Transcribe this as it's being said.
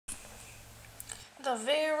The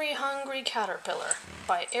Very Hungry Caterpillar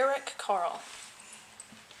by Carle.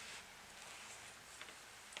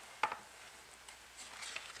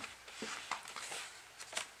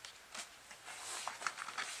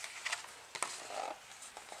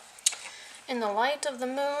 In the light of the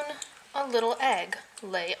moon, a little egg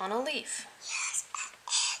lay on a leaf. Yes, an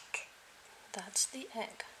egg. That's the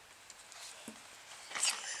egg.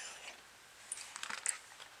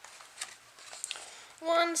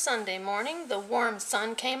 One Sunday morning, the warm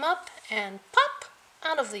sun came up, and pop,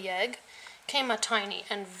 out of the egg came a tiny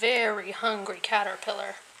and very hungry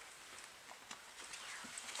caterpillar.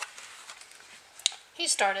 He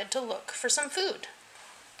started to look for some food.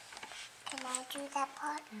 Can I do that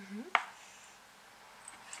part? Mm-hmm.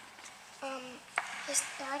 He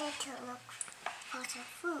started to look for some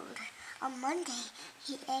food. On Monday,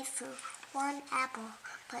 he ate through one apple,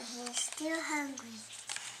 but he is still hungry.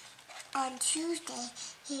 On Tuesday,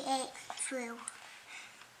 he ate through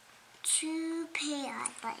 2 pears,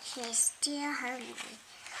 but he is still hungry.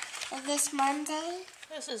 And this Monday?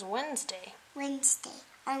 This is Wednesday. Wednesday.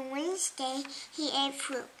 On Wednesday, he ate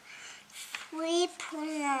through 3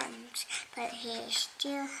 plums, but he is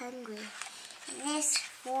still hungry. And this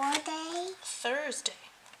Friday? Thursday.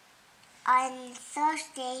 On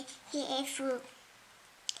Thursday, he ate through.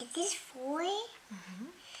 Is this 4? Mm-hmm.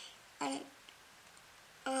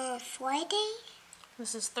 Friday?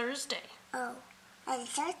 This is Thursday. Oh, on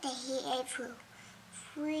Thursday he ate through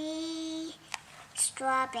 3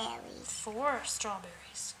 strawberries. 4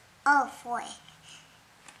 strawberries. Oh, 4.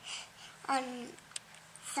 On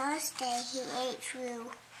Thursday he ate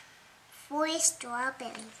through 4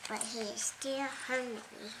 strawberries, but he is still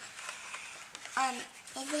hungry.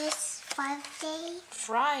 Is this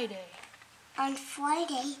Friday. On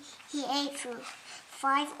Friday he ate through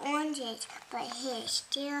 5 oranges, but he is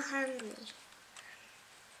still hungry.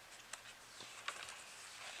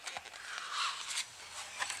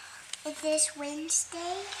 Is this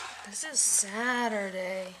Wednesday? This is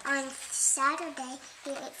Saturday. On Saturday, he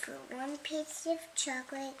ate through 1 piece of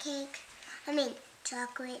chocolate cake.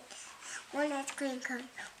 Chocolate, 1 ice cream cone,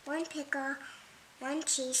 1 pickle, 1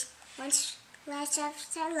 cheese, 1 slice of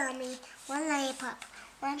salami, 1 lollipop,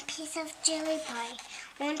 1 piece of jelly pie,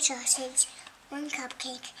 1 sausage, 1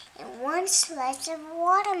 cupcake, and 1 slice of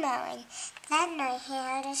watermelon. That night he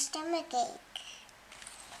had a stomachache.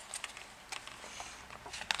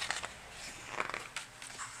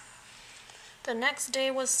 The next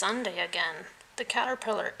day was Sunday again. The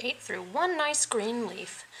caterpillar ate through 1 nice green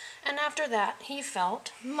leaf, and after that he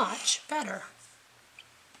felt much better.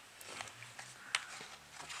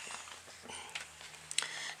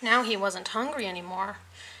 Now he wasn't hungry anymore,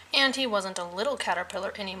 and he wasn't a little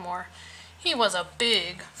caterpillar anymore. He was a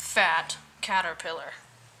big, fat caterpillar.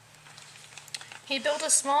 He built a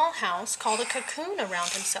small house called a cocoon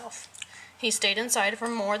around himself. He stayed inside for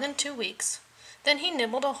more than 2 weeks. Then he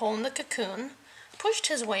nibbled a hole in the cocoon, pushed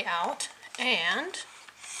his way out, and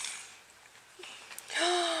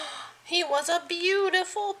he was a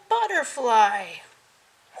beautiful butterfly.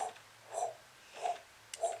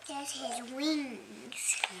 There's his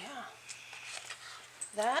wings. Yeah.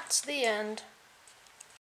 That's the end.